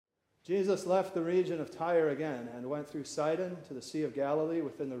Jesus left the region of Tyre again and went through Sidon to the Sea of Galilee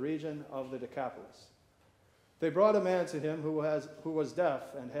within the region of the Decapolis. They brought a man to him who was deaf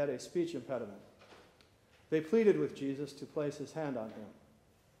and had a speech impediment. They pleaded with Jesus to place his hand on him.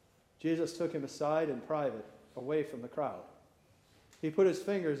 Jesus took him aside in private, away from the crowd. He put his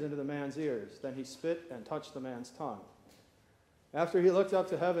fingers into the man's ears. Then he spit and touched the man's tongue. After he looked up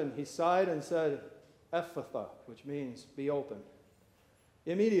to heaven, he sighed and said, "Ephphatha," which means be open.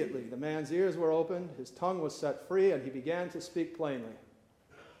 Immediately the man's ears were opened, his tongue was set free, and he began to speak plainly.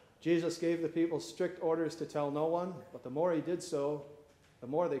 Jesus gave the people strict orders to tell no one, but the more he did so, the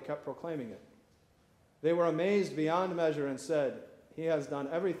more they kept proclaiming it. They were amazed beyond measure and said, "He has done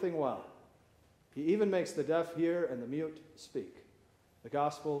everything well. He even makes the deaf hear and the mute speak." The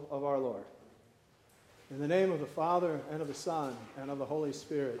gospel of our Lord. In the name of the Father, and of the Son, and of the Holy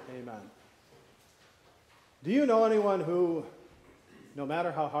Spirit, amen. Do you know anyone who, no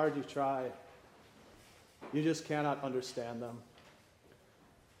matter how hard you try, you just cannot understand them?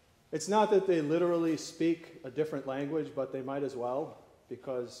 It's not that they literally speak a different language, but they might as well,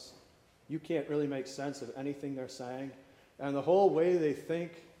 because you can't really make sense of anything they're saying. And the whole way they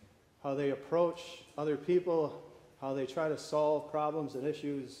think, how they approach other people, how they try to solve problems and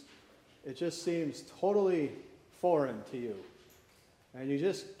issues, it just seems totally foreign to you. And you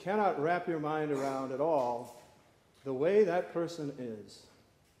just cannot wrap your mind around at all the way that person is.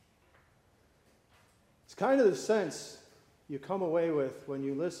 It's kind of the sense you come away with when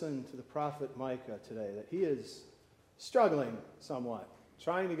you listen to the prophet Micah today, that he is struggling somewhat,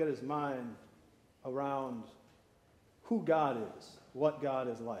 trying to get his mind around who God is, what God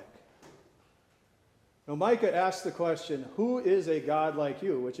is like. Now, Micah asks the question, who is a God like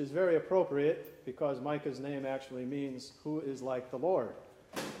you? Which is very appropriate because Micah's name actually means who is like the Lord.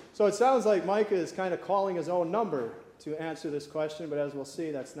 So it sounds like Micah is kind of calling his own number to answer this question, but as we'll see,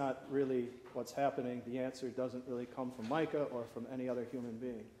 that's not really what's happening. The answer doesn't really come from Micah or from any other human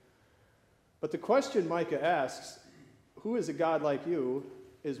being. But the question Micah asks, who is a God like you,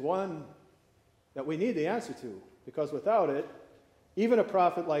 is one that we need the answer to, because without it, even a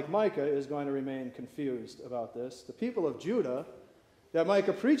prophet like Micah is going to remain confused about this. The people of Judah that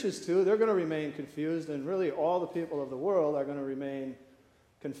Micah preaches to, they're going to remain confused, and really all the people of the world are going to remain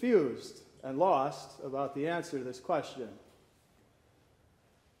confused and lost about the answer to this question.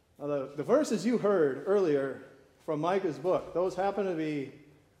 Now, the verses you heard earlier from Micah's book, those happen to be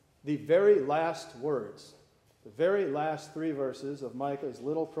the very last words, the very last 3 verses of Micah's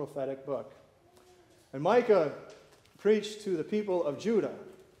little prophetic book. And Micah preached to the people of Judah.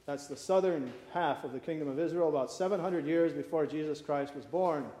 That's the southern half of the kingdom of Israel, about 700 years before Jesus Christ was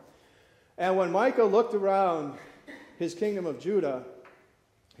born. And when Micah looked around his kingdom of Judah,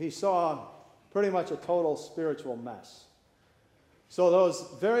 he saw pretty much a total spiritual mess. So those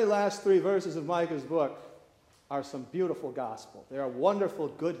very last 3 verses of Micah's book are some beautiful gospel. They are wonderful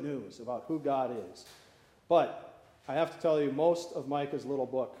good news about who God is. But I have to tell you, most of Micah's little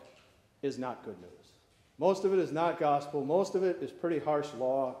book is not good news. Most of it is not gospel. Most of it is pretty harsh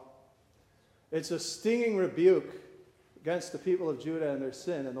law. It's a stinging rebuke against the people of Judah and their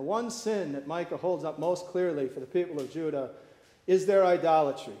sin. And the one sin that Micah holds up most clearly for the people of Judah is their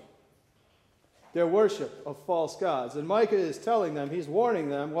idolatry, their worship of false gods. And Micah is telling them, he's warning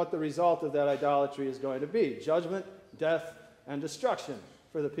them what the result of that idolatry is going to be: judgment, death, and destruction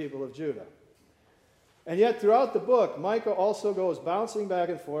for the people of Judah. And yet throughout the book, Micah also goes bouncing back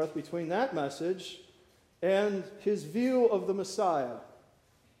and forth between that message and his view of the Messiah.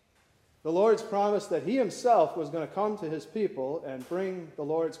 The Lord's promise that he himself was going to come to his people and bring the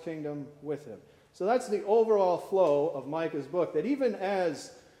Lord's kingdom with him. So that's the overall flow of Micah's book, that even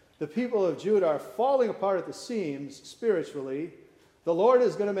as the people of Judah are falling apart at the seams spiritually, the Lord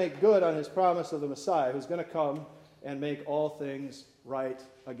is going to make good on his promise of the Messiah, who's going to come and make all things right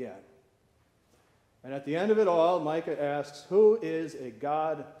again. And at the end of it all, Micah asks, who is a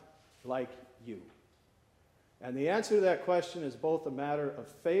God like you? And the answer to that question is both a matter of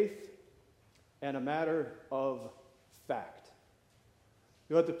faith and a matter of fact.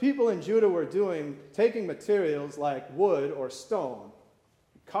 What the people in Judah were doing, taking materials like wood or stone,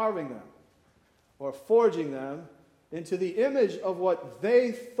 carving them, or forging them into the image of what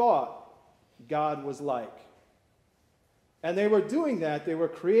they thought God was like. And they were doing that. They were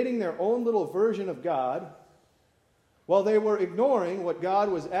creating their own little version of God, while they were ignoring what God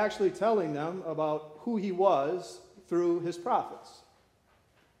was actually telling them about who he was through his prophets.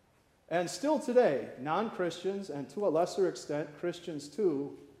 And still today, non-Christians, and to a lesser extent, Christians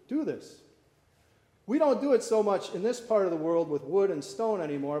too, do this. We don't do it so much in this part of the world with wood and stone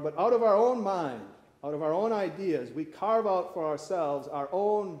anymore, but out of our own mind, out of our own ideas, we carve out for ourselves our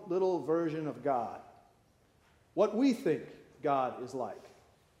own little version of God, what we think God is like.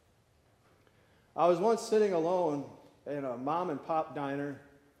 I was once sitting alone in a mom and pop diner,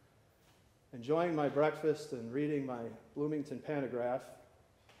 enjoying my breakfast and reading my Bloomington Pantograph,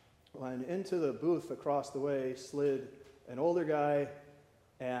 when into the booth across the way slid an older guy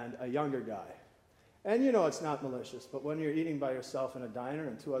and a younger guy. And you know it's not malicious, but when you're eating by yourself in a diner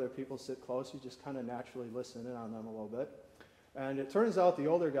and two other people sit close, you just kind of naturally listen in on them a little bit. And it turns out the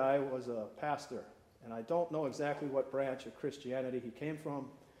older guy was a pastor. And I don't know exactly what branch of Christianity he came from,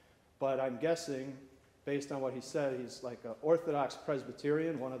 but I'm guessing, based on what he said, he's like an Orthodox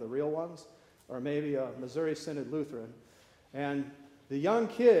Presbyterian, one of the real ones, or maybe a Missouri Synod Lutheran. And the young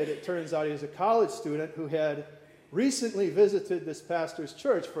kid, it turns out he was a college student who had recently visited this pastor's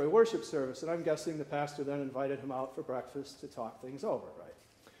church for a worship service, and I'm guessing the pastor then invited him out for breakfast to talk things over, right?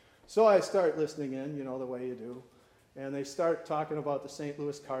 So I start listening in, you know, the way you do, and they start talking about the St.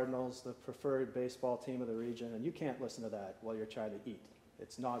 Louis Cardinals, the preferred baseball team of the region, and you can't listen to that while you're trying to eat.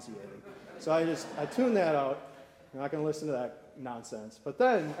 It's nauseating. So I tune that out. I'm not going to listen to that nonsense. But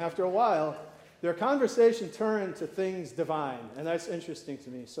then, after a while, their conversation turned to things divine, and that's interesting to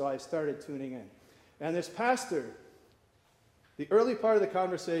me, so I started tuning in. And this pastor, the early part of the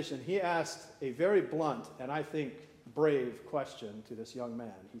conversation, he asked a very blunt and I think brave question to this young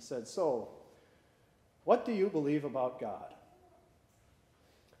man. He said, "So, what do you believe about God?"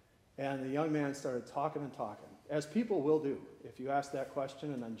 And the young man started talking and talking, as people will do. If you ask that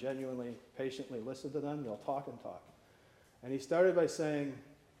question and then genuinely, patiently listen to them, they'll talk and talk. And he started by saying,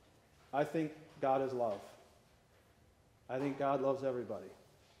 "I think God is love. I think God loves everybody."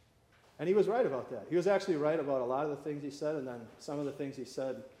 And he was right about that. He was actually right about a lot of the things he said, and then some of the things he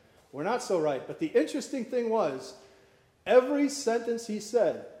said were not so right. But the interesting thing was, every sentence he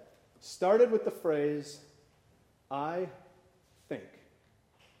said started with the phrase, "I think."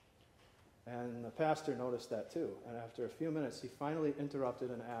 And the pastor noticed that too. And after a few minutes, he finally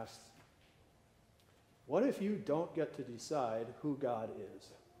interrupted and asked, "What if you don't get to decide who God is?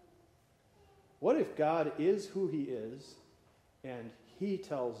 What if God is who he is, and he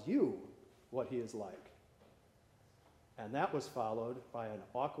tells you what he is like?" And that was followed by an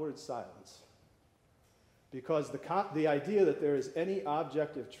awkward silence. Because the idea that there is any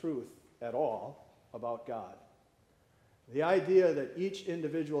objective truth at all about God, the idea that each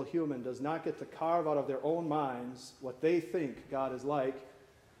individual human does not get to carve out of their own minds what they think God is like,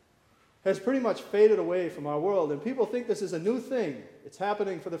 has pretty much faded away from our world. And people think this is a new thing. It's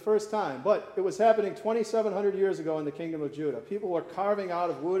happening for the first time. But it was happening 2,700 years ago in the kingdom of Judah. People were carving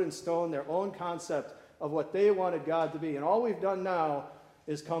out of wood and stone their own concept of what they wanted God to be. And all we've done now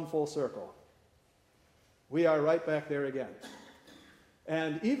is come full circle. We are right back there again.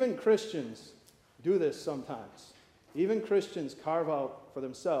 And even Christians do this sometimes. Even Christians carve out for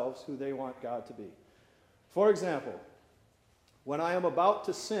themselves who they want God to be. For example, when I am about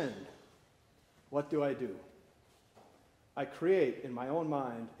to sin, what do? I create in my own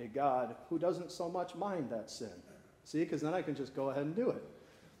mind a God who doesn't so much mind that sin. See, because then I can just go ahead and do it.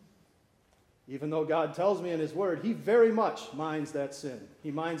 Even though God tells me in his word, he very much minds that sin.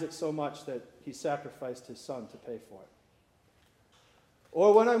 He minds it so much that he sacrificed his son to pay for it.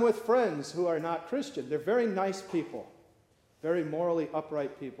 Or when I'm with friends who are not Christian, they're very nice people, very morally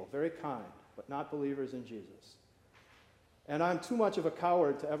upright people, very kind, but not believers in Jesus. And I'm too much of a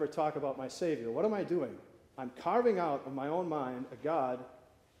coward to ever talk about my Savior. What am I doing? I'm carving out of my own mind a God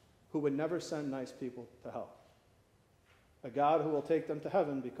who would never send nice people to hell. A God who will take them to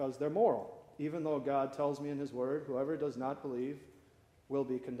heaven because they're moral, even though God tells me in his word, whoever does not believe will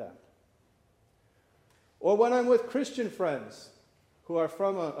be condemned. Or when I'm with Christian friends who are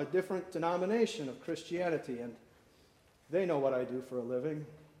from a different denomination of Christianity, and they know what I do for a living,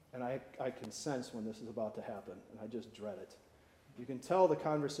 and I can sense when this is about to happen, and I just dread it. You can tell the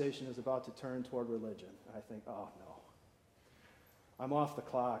conversation is about to turn toward religion, and I think, oh no, I'm off the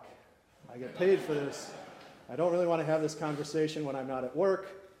clock. I get paid for this. I don't really want to have this conversation when I'm not at work.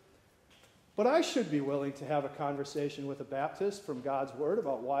 But I should be willing to have a conversation with a Baptist from God's word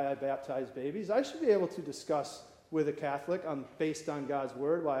about why I baptize babies. I should be able to discuss with a Catholic based on God's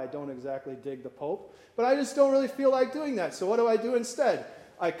word why I don't exactly dig the Pope. But I just don't really feel like doing that. So what do I do instead?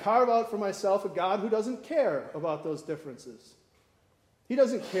 I carve out for myself a God who doesn't care about those differences. He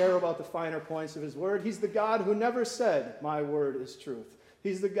doesn't care about the finer points of his word. He's the God who never said, "My word is truth."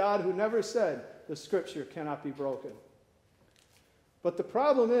 He's the God who never said, "The scripture cannot be broken." But the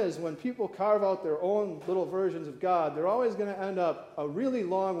problem is, when people carve out their own little versions of God, they're always going to end up a really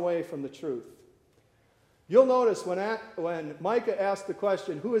long way from the truth. You'll notice when Micah asked the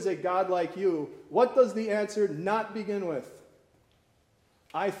question, who is a God like you, what does the answer not begin with?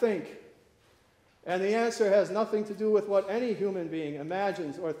 I think. And the answer has nothing to do with what any human being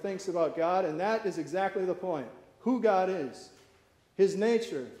imagines or thinks about God, and that is exactly the point. Who God is, his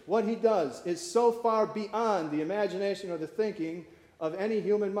nature, what he does is so far beyond the imagination or the thinking of any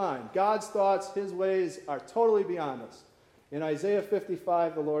human mind. God's thoughts, his ways are totally beyond us. In Isaiah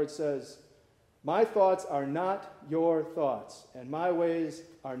 55, the Lord says, my thoughts are not your thoughts, and my ways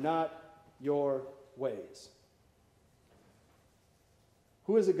are not your ways.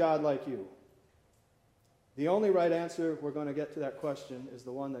 Who is a God like you? The only right answer we're going to get to that question is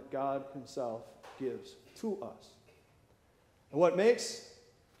the one that God himself gives to us. And what makes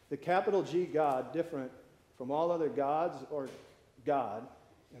the capital G God different from all other gods or God,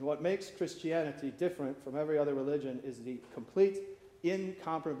 and what makes Christianity different from every other religion is the complete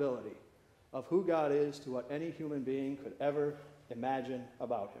incomparability of who God is to what any human being could ever imagine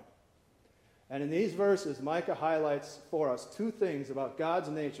about him. And in these verses, Micah highlights for us two things about God's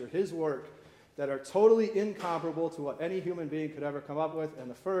nature, his work, that are totally incomparable to what any human being could ever come up with. And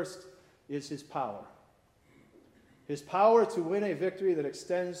the first is his power. His power to win a victory that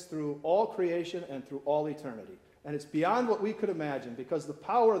extends through all creation and through all eternity. And it's beyond what we could imagine, because the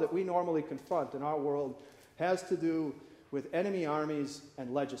power that we normally confront in our world has to do with enemy armies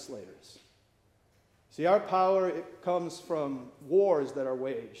and legislators. See, our power, it comes from wars that are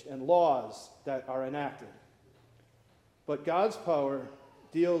waged and laws that are enacted. But God's power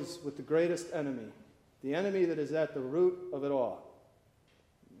deals with the greatest enemy, the enemy that is at the root of it all.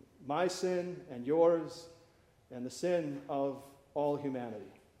 My sin and yours and the sin of all humanity.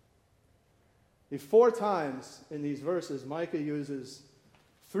 4 times in these verses, Micah uses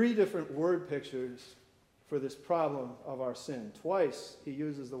 3 different word pictures for this problem of our sin. Twice he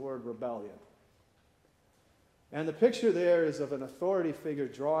uses the word rebellion. And the picture there is of an authority figure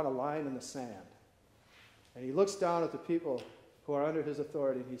drawing a line in the sand. And he looks down at the people who are under his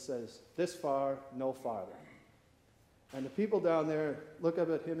authority, and he says, this far, no farther. And the people down there look up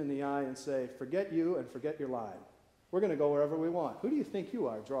at him in the eye and say, forget you and forget your line. We're going to go wherever we want. Who do you think you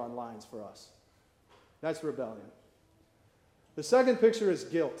are drawing lines for us? That's rebellion. The second picture is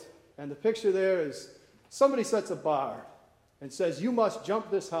guilt. And the picture there is somebody sets a bar and says, you must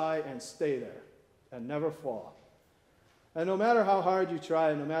jump this high and stay there and never fall. And no matter how hard you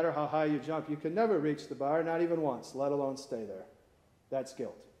try and no matter how high you jump, you can never reach the bar, not even once, let alone stay there. That's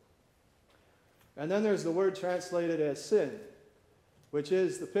guilt. And then there's the word translated as sin, which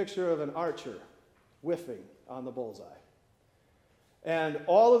is the picture of an archer whiffing on the bullseye. And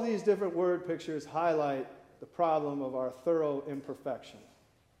all of these different word pictures highlight the problem of our thorough imperfection.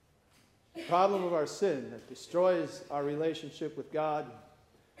 The problem of our sin that destroys our relationship with God,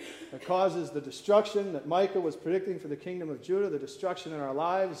 that causes the destruction that Micah was predicting for the kingdom of Judah, the destruction in our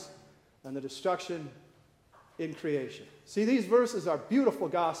lives, and the destruction in creation. See, these verses are beautiful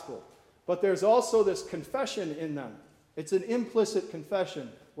gospel, but there's also this confession in them. It's an implicit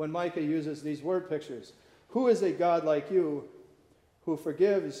confession when Micah uses these word pictures. Who is a God like you who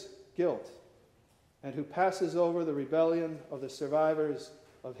forgives guilt and who passes over the rebellion of the survivors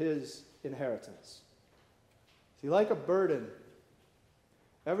of his inheritance? See, like a burden,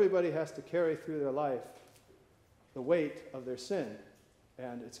 everybody has to carry through their life the weight of their sin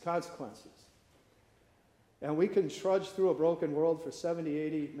and its consequences. And we can trudge through a broken world for 70,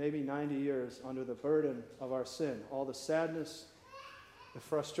 80, maybe 90 years under the burden of our sin, all the sadness, the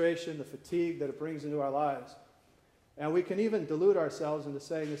frustration, the fatigue that it brings into our lives. And we can even delude ourselves into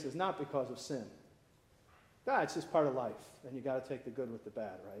saying this is not because of sin. It's just part of life, and you got to take the good with the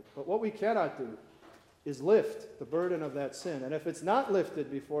bad, right? But what we cannot do is lift the burden of that sin. And if it's not lifted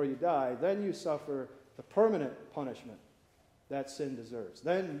before you die, then you suffer the permanent punishment that sin deserves.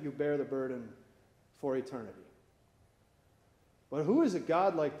 Then you bear the burden for eternity. But who is a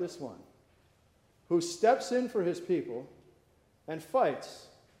God like this one, who steps in for his people and fights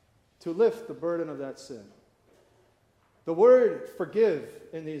to lift the burden of that sin? The word forgive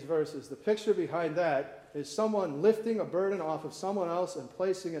in these verses, the picture behind that is someone lifting a burden off of someone else and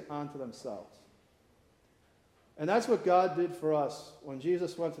placing it onto themselves. And that's what God did for us when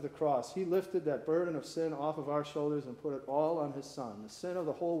Jesus went to the cross. He lifted that burden of sin off of our shoulders and put it all on his Son. The sin of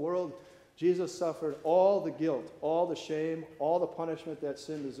the whole world, Jesus suffered all the guilt, all the shame, all the punishment that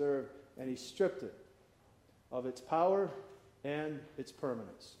sin deserved, and he stripped it of its power and its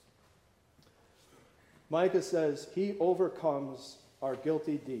permanence. Micah says, he overcomes our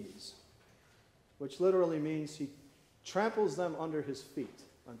guilty deeds, which literally means he tramples them under his feet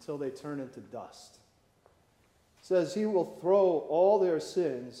until they turn into dust. It says he will throw all their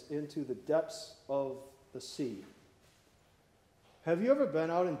sins into the depths of the sea. Have you ever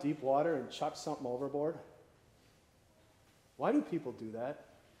been out in deep water and chucked something overboard? Why do people do that?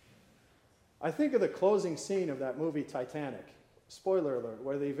 I think of the closing scene of that movie Titanic, spoiler alert,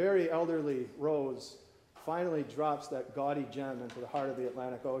 where the very elderly Rose finally drops that gaudy gem into the heart of the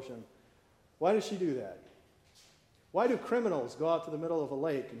Atlantic Ocean. Why does she do that? Why do criminals go out to the middle of a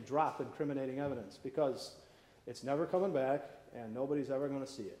lake and drop incriminating evidence? Because it's never coming back and nobody's ever going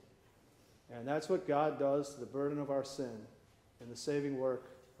to see it. And that's what God does to the burden of our sin in the saving work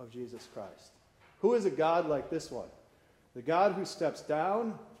of Jesus Christ. Who is a God like this one? The God who steps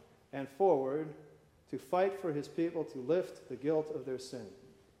down and forward to fight for his people to lift the guilt of their sin,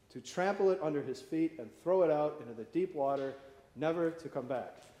 to trample it under his feet and throw it out into the deep water, never to come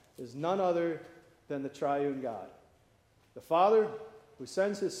back, is none other than the triune God. The Father who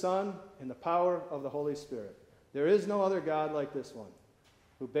sends his Son in the power of the Holy Spirit. There is no other God like this one,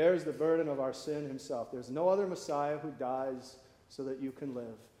 who bears the burden of our sin himself. There's no other Messiah who dies so that you can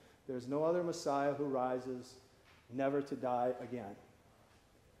live. There's no other Messiah who rises never to die again.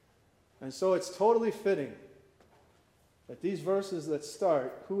 And so it's totally fitting that these verses that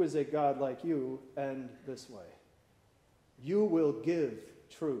start, "Who is a God like you?" end this way. You will give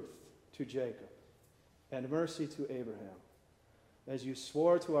truth to Jacob and mercy to Abraham, as you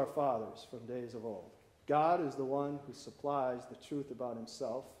swore to our fathers from days of old. God is the one who supplies the truth about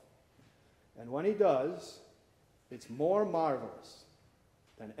himself. And when he does, it's more marvelous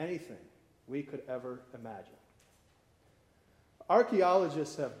than anything we could ever imagine.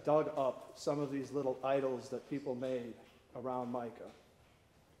 Archaeologists have dug up some of these little idols that people made around Micah.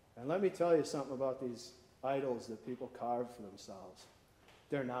 And let me tell you something about these idols that people carved for themselves.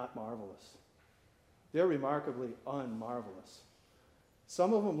 They're not marvelous. They're remarkably unmarvelous.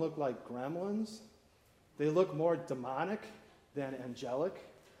 Some of them look like gremlins. They look more demonic than angelic.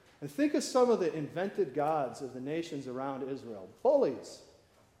 And think of some of the invented gods of the nations around Israel. Bullies,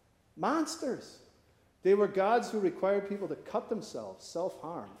 monsters. They were gods who required people to cut themselves,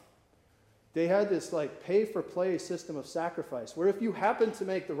 self-harm. They had this pay-for-play system of sacrifice, where if you happen to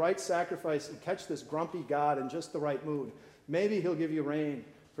make the right sacrifice and catch this grumpy god in just the right mood, maybe he'll give you rain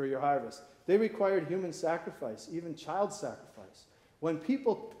for your harvest. They required human sacrifice, even child sacrifice. When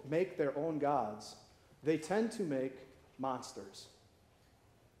people make their own gods, they tend to make monsters.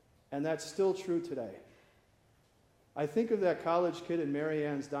 And that's still true today. I think of that college kid in Mary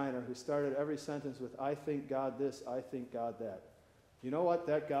Ann's Diner who started every sentence with, "I think God this, I think God that." You know what?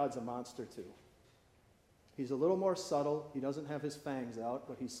 That God's a monster too. He's a little more subtle. He doesn't have his fangs out,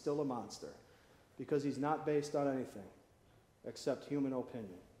 but he's still a monster because he's not based on anything except human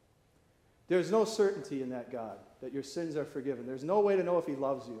opinion. There's no certainty in that God that your sins are forgiven. There's no way to know if he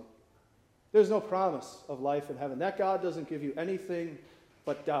loves you. There's no promise of life in heaven. That God doesn't give you anything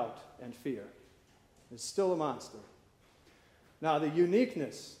but doubt and fear. It's still a monster. Now, the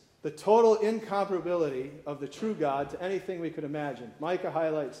uniqueness, the total incomparability of the true God to anything we could imagine. Micah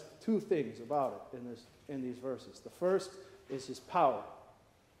highlights two things about it in these verses. The first is his power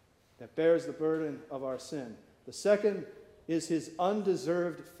that bears the burden of our sin. The second is his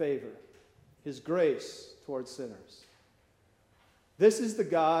undeserved favor, his grace towards sinners. This is the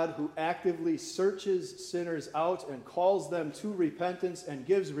God who actively searches sinners out and calls them to repentance and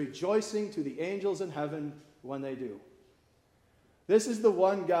gives rejoicing to the angels in heaven when they do. This is the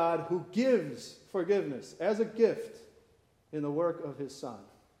one God who gives forgiveness as a gift in the work of his Son.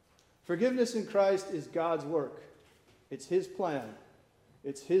 Forgiveness in Christ is God's work. It's his plan.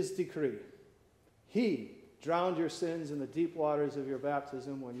 It's his decree. He drowned your sins in the deep waters of your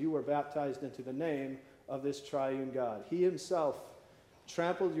baptism when you were baptized into the name of this triune God. He himself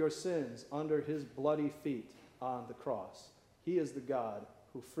trampled your sins under his bloody feet on the cross. He is the God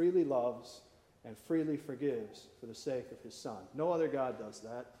who freely loves and freely forgives for the sake of his Son. No other God does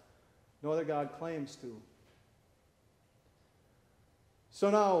that. No other God claims to. So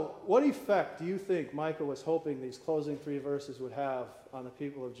now, what effect do you think Micah was hoping these closing three verses would have on the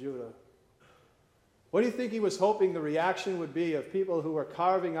people of Judah? What do you think he was hoping the reaction would be of people who were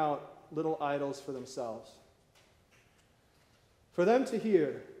carving out little idols for themselves? For them to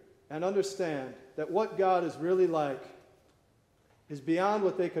hear and understand that what God is really like is beyond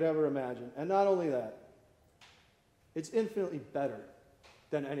what they could ever imagine. And not only that, it's infinitely better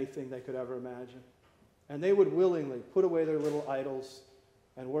than anything they could ever imagine. And they would willingly put away their little idols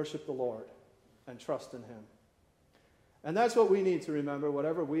and worship the Lord and trust in him. And that's what we need to remember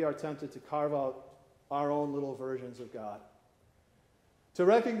whenever we are tempted to carve out our own little versions of God. To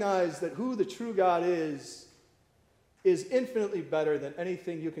recognize that who the true God is infinitely better than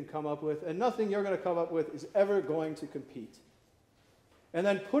anything you can come up with, and nothing you're going to come up with is ever going to compete. And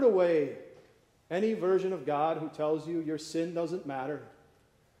then put away Any version of God who tells you your sin doesn't matter,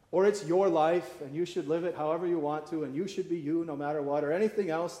 or it's your life and you should live it however you want to, and you should be you no matter what, or anything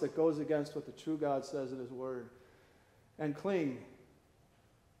else that goes against what the true God says in his word. And cling,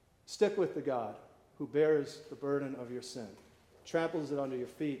 stick with the God who bears the burden of your sin, tramples it under your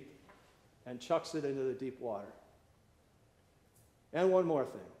feet, and chucks it into the deep water. And one more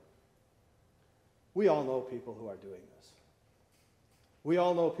thing. We all know people who are doing this. We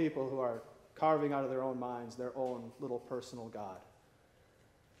all know people who are carving out of their own minds their own little personal God.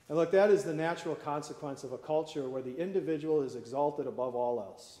 And look, that is the natural consequence of a culture where the individual is exalted above all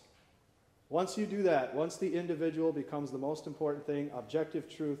else. Once you do that, once the individual becomes the most important thing, objective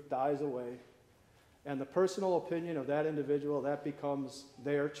truth dies away, and the personal opinion of that individual, that becomes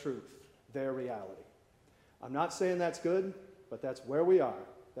their truth, their reality. I'm not saying that's good, but that's where we are.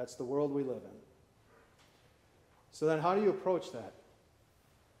 That's the world we live in. So then how do you approach that?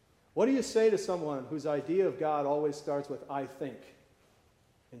 What do you say to someone whose idea of God always starts with "I think"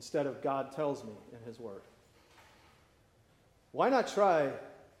 instead of "God tells me" in his word? Why not try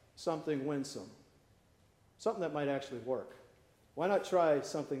something winsome? Something that might actually work. Why not try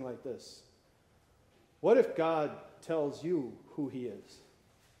something like this? What if God tells you who he is,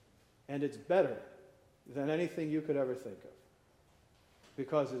 and it's better than anything you could ever think of?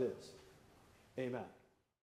 Because it is. Amen.